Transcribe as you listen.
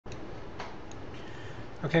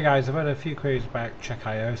Okay guys, I've had a few queries about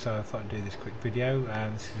Checkio, so I thought I'd do this quick video.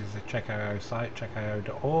 This is the Checkio site,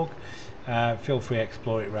 checkio.org. Feel free to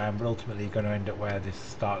explore it around, but ultimately you're going to end up where this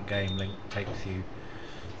start game link takes you.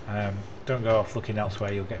 Don't go off looking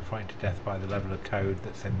elsewhere, you'll get frightened to death by the level of code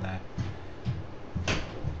that's in there.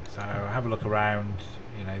 So have a look around,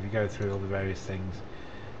 you know, if you go through all the various things,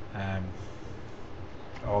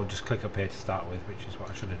 or just click up here to start with, which is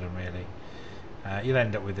what I should have done really. You'll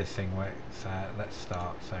end up with this thing where it's let's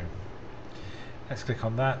start. So let's click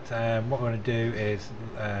on that. What we're going to do is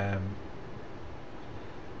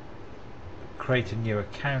create a new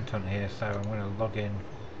account on here, so I'm going to log in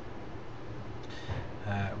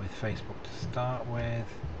with Facebook to start with.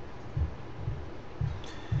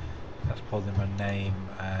 That's pulled in my name,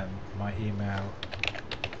 my email.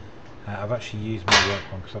 I've actually used my work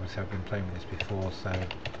one because obviously I've been playing with this before, so I'm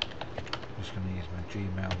just going to use my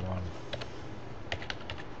Gmail one.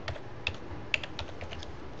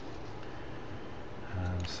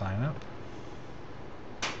 And sign up.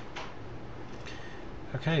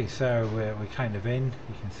 Okay, so we're kind of in.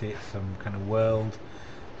 You can see it's some kind of world.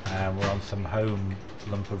 We're on some home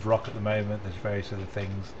lump of rock at the moment. There's various other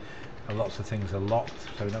things. Lots of things are locked,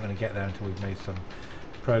 so we're not going to get there until we've made some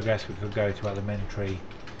progress. We could go to elementary.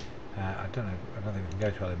 I don't think we can go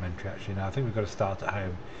to elementary actually. No, I think we've got to start at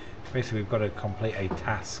home. Basically, we've got to complete a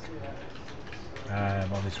task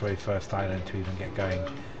on this very first island to even get going.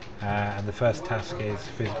 And the first task is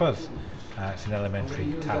Fizz Buzz. It's an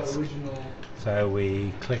elementary task. So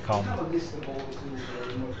we click on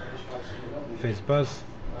Fizz Buzz,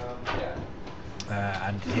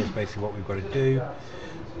 and here's basically what we've got to do.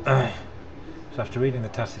 So after reading the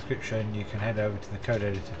task description, you can head over to the code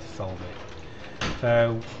editor to solve it.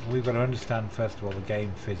 So we've got to understand first of all the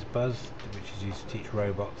game Fizz Buzz, which is used to teach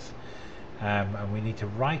robots, and we need to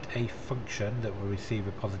write a function that will receive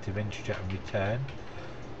a positive integer and return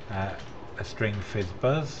a string Fizz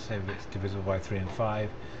Buzz if it's divisible by 3 and 5,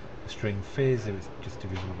 a string Fizz if it's just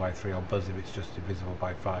divisible by 3, or Buzz if it's just divisible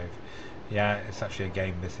by 5. Yeah, it's actually a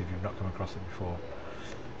game this if you've not come across it before.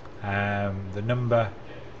 The number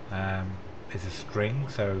is a string,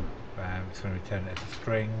 so it's going to return it as a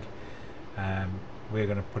string. We're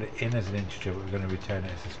going to put it in as an integer, but we're going to return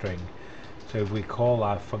it as a string. So if we call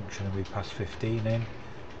our function and we pass 15 in,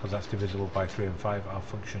 because that's divisible by 3 and 5, our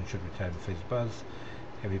function should return Fizz Buzz.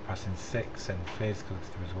 If we pass in 6 and Fizz, because it's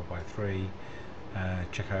divisible by 3,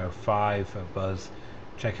 Checkio 5 for Buzz,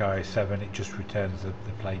 Checkio 7, it just returns the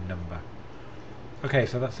plain number. Okay,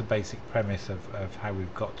 so that's the basic premise of how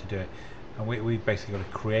we've got to do it. And we've basically got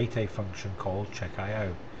to create a function called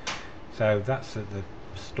Checkio. So that's the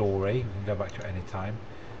story. We can go back to it any time.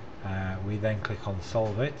 We then click on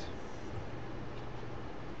Solve It.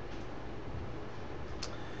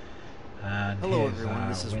 And hello here's everyone,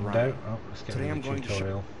 this is window. Ryan. Oh, let's get Today rid I'm of the going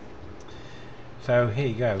tutorial. So here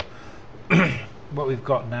you go. What we've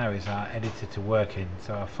got now is our editor to work in.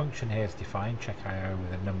 So our function here is defined, Checkio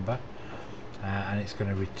with a number, and it's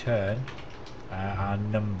going to return our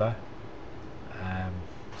number.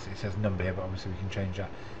 So it says number here, but obviously we can change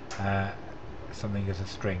that something as a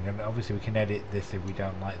string, and obviously we can edit this if we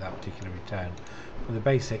don't like that particular return. But the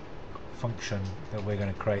basic function that we're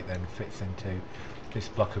going to create then fits into this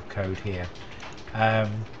block of code here. As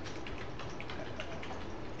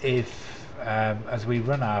we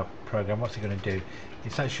run our program, what's it going to do?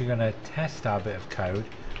 It's actually going to test our bit of code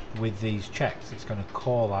with these checks. It's going to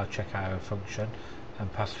call our Checkio function and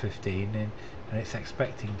pass 15 in, and it's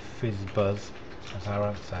expecting Fizz Buzz as our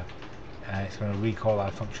answer. It's going to recall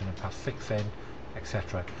our function and pass 6 in,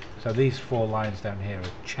 etc. So these 4 lines down here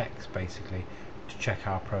are checks basically to check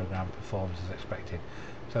our program performs as expected.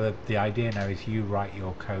 So the idea now is you write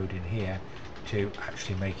your code in here to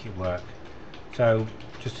actually make it work. So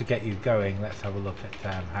just to get you going, let's have a look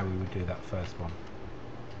at how we would do that first one.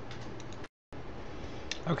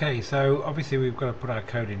 Okay, so obviously we've got to put our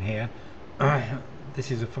code in here.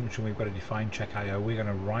 This is a function we've got to define, Checkio. We're going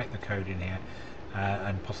to write the code in here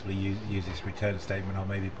and possibly use this return statement, or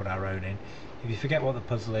maybe put our own in. If you forget what the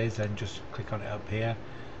puzzle is, then just click on it up here,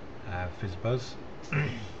 Fizz Buzz.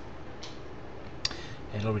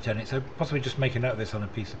 It'll return it. So possibly just make a note of this on a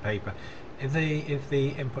piece of paper. If the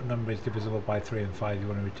input number is divisible by 3 and 5, you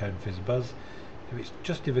want to return Fizz Buzz. If it's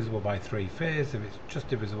just divisible by 3, Fizz. If it's just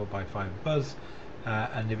divisible by 5, Buzz.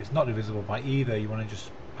 And if it's not divisible by either, you want to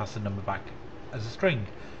just pass the number back as a string.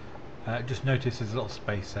 Just notice there's a little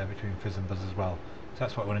space there between Fizz and Buzz as well. So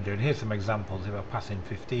that's what I want to do. And here's some examples. If I pass in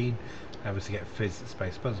 15, I obviously get Fizz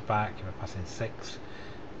space Buzz back. If I pass in 6,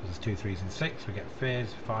 there's 2 3s and 6, we get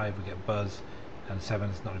Fizz. 5, we get Buzz. And 7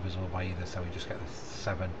 is not divisible by either, so we just get the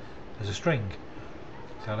 7 as a string.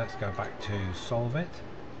 So let's go back to solve it.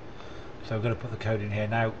 So we're going to put the code in here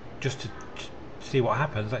now, just to see what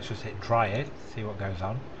happens. Let's just hit try it, see what goes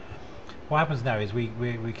on. What happens now is we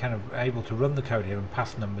kind of able to run the code here and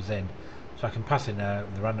pass numbers in. So I can pass in the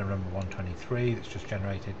random number 123 that's just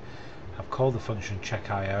generated. I've called the function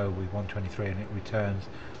checkio with 123 and it returns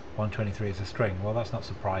 123 as a string. Well, that's not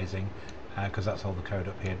surprising because that's all the code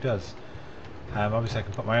up here does. Obviously I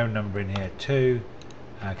can put my own number in here too,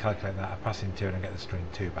 calculate that, I pass in 2 and I get the string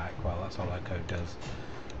 2 back. Well, that's all our code does.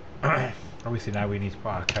 Obviously now we need to put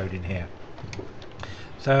our code in here.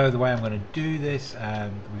 So the way I'm going to do this,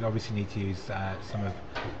 we obviously need to use some of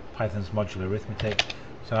Python's modular arithmetic.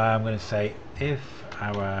 So I'm going to say if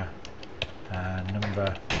our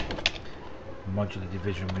number modular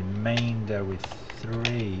division remainder with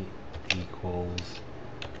 3 equals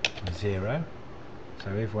 0.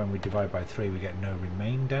 So if when we divide by 3 we get no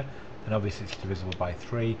remainder, then obviously it's divisible by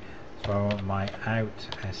 3. So I want my out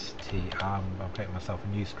str, I'm creating myself a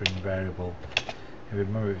new string variable. If you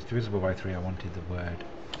remember it was divisible by 3, I wanted the word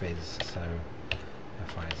fizz, so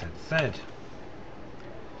FIZZ.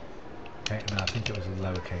 Okay, no, I think it was a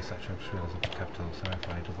lowercase actually, I just realised it was capital, so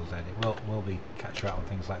FIZZ. It will be catch you out on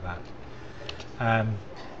things like that.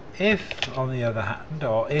 If on the other hand,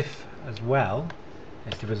 or if as well,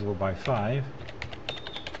 it's divisible by 5,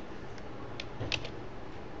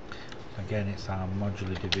 again it's our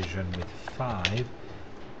modular division with 5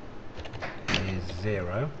 is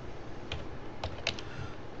 0.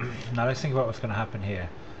 Now let's think about what's going to happen here.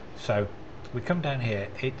 So we come down here,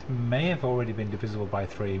 it may have already been divisible by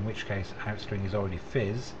 3, in which case outstring is already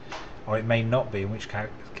fizz, or it may not be, in which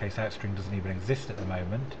case outstring doesn't even exist at the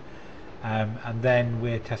moment. And then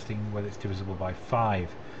we're testing whether it's divisible by 5.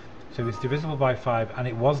 So if it's divisible by 5 and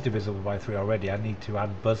it was divisible by 3 already, I need to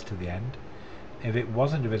add buzz to the end. If it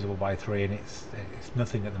wasn't divisible by 3 and it's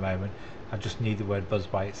nothing at the moment, I just need the word buzz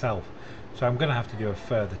by itself. So I'm going to have to do a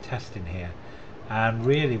further test in here. And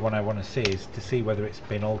really what I want to see is to see whether it's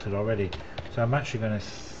been altered already. So I'm actually going to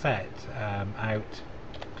set out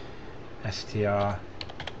str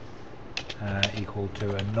equal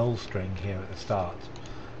to a null string here at the start.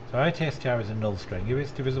 So out str is a null string. If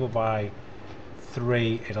it's divisible by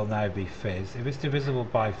 3, it'll now be fizz. If it's divisible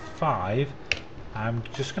by 5, I'm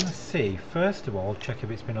just going to see, first of all, check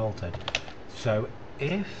if it's been altered. So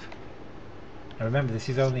if, now remember this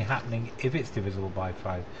is only happening if it's divisible by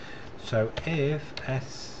 5. So if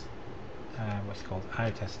what's it called,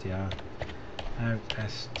 out str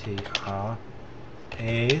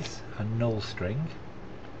is a null string,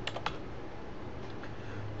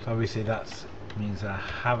 so obviously that means I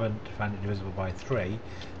haven't found it divisible by 3,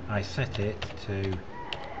 I set it to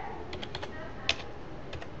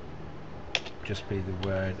just be the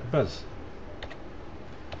word buzz,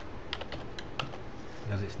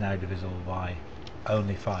 because it's now divisible by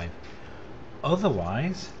only 5.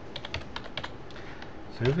 Otherwise,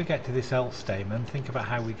 so if we get to this else statement, think about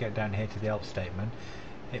how we get down here to the else statement.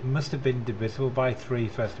 It must have been divisible by 3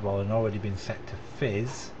 first of all and already been set to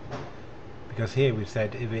fizz, because here we've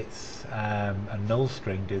said if it's a null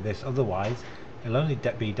string do this, otherwise it'll only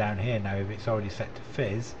be down here now if it's already set to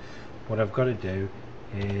fizz. What I've got to do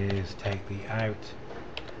is take the out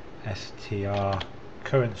str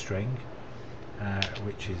current string,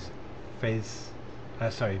 which is fizz,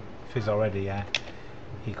 fizz already,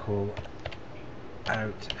 equal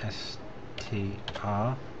out str,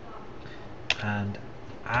 and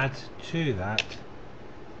add to that,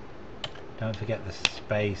 don't forget the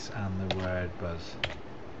space and the word buzz.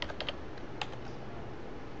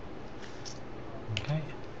 Okay.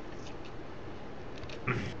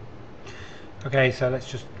 Okay, so let's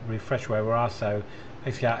just refresh where we are. So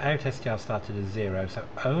basically our out str started as 0, so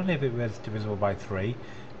only if it was divisible by 3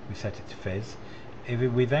 we set it to fizz. If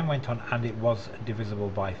we then went on and it was divisible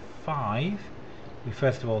by 5, we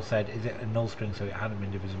first of all said is it a null string, so it hadn't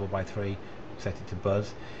been divisible by 3, we set it to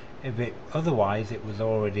buzz. If it otherwise it was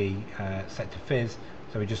already set to fizz,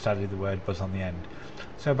 so we just added the word buzz on the end.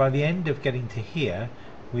 So by the end of getting to here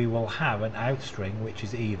we will have an out string which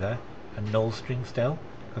is either a null string still,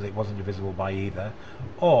 because it wasn't divisible by either,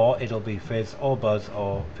 or it'll be fizz or buzz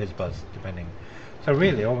or fizz buzz depending. So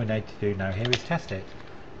really all we need to do now here is test it,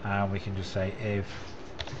 and we can just say if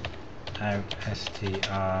out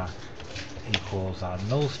str equals our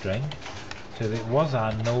null string. So if it was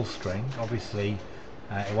our null string, obviously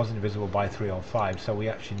it wasn't divisible by 3 or 5, so we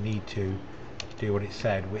actually need to do what it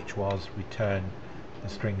said, which was return the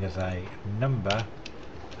string as a number.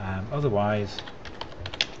 Otherwise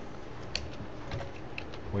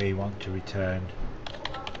we want to return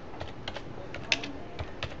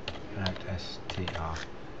out str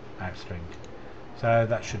out string. So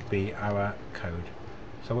that should be our code.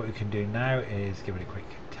 So what we can do now is give it a quick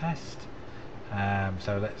test.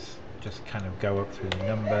 So let's just kind of go up through the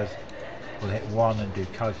numbers. We'll hit 1 and do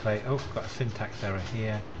calculate. Oh, got a syntax error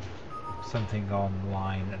here. Something on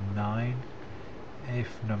line 9.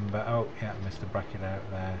 If number, oh yeah, I missed a bracket out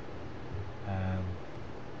there.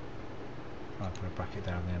 I'll put a bracket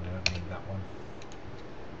down there, I don't need that one.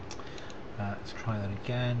 Let's try that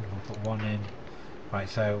again. We'll put 1 in. Right,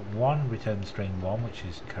 so 1 return the string 1, which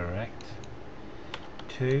is correct.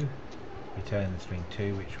 2 return the string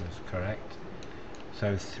 2, which was correct.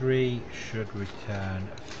 So 3 should return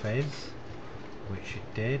fizz, which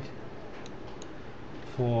it did.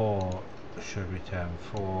 4 should return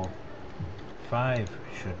 4. 5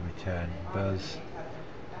 should return buzz,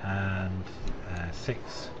 and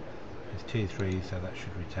 6 is 2 3, so that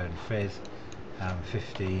should return fizz, and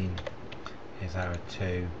 15 is our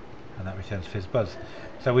 2, and that returns fizz buzz.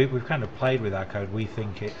 So we've kind of played with our code. We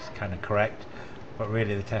think it's kind of correct, but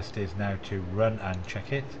really the test is now to run and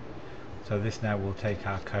check it. So this now will take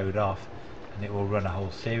our code off and it will run a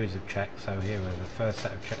whole series of checks. So here are the first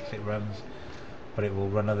set of checks it runs, but it will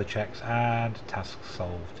run other checks and tasks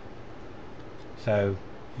solved. So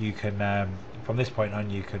you can, from this point on,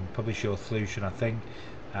 you can publish your solution. I think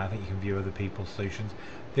you can view other people's solutions.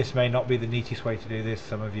 This may not be the neatest way to do this.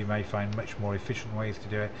 Some of you may find much more efficient ways to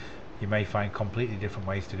do it. You may find completely different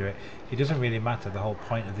ways to do it. It doesn't really matter. The whole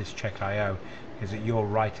point of this Checkio is that you're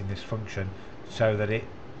writing this function so that it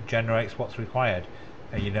generates what's required.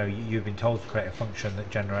 You know, you've been told to create a function that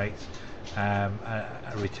generates a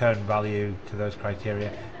return value to those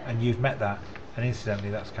criteria, and you've met that. And incidentally,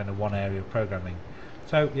 that's kind of one area of programming.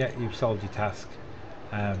 So yeah, you've solved your task.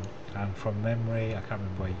 And from memory, I can't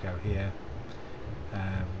remember where you go here.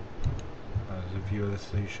 There's a view of the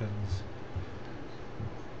solutions.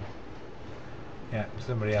 Yeah,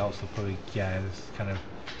 somebody else will probably, yeah, this kind of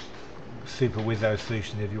super wizzo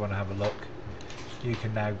solution. If you want to have a look, you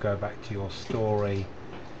can now go back to your story,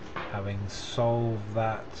 having solved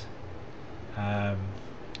that.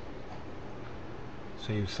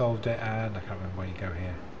 So you've solved it, and I can't remember where you go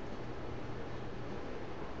here.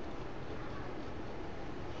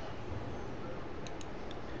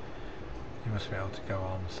 You must be able to go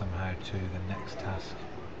on somehow to the next task.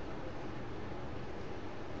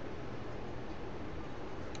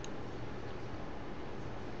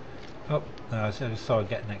 Oh, no, I just saw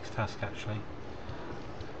get next task actually.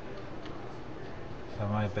 So I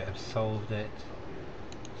might have solved it.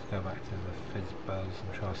 Let's go back to the fizz buzz.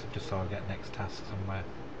 I'm sure I just saw get next task somewhere.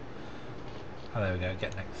 Oh, there we go,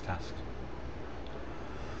 get next task.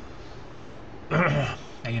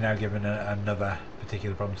 And you're now given another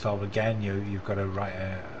particular problem solved again. You've got to write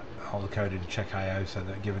all the code in Checkio so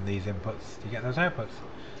that given these inputs, you get those outputs.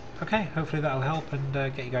 Okay, hopefully that'll help and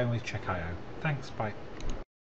get you going with Checkio. Thanks, bye.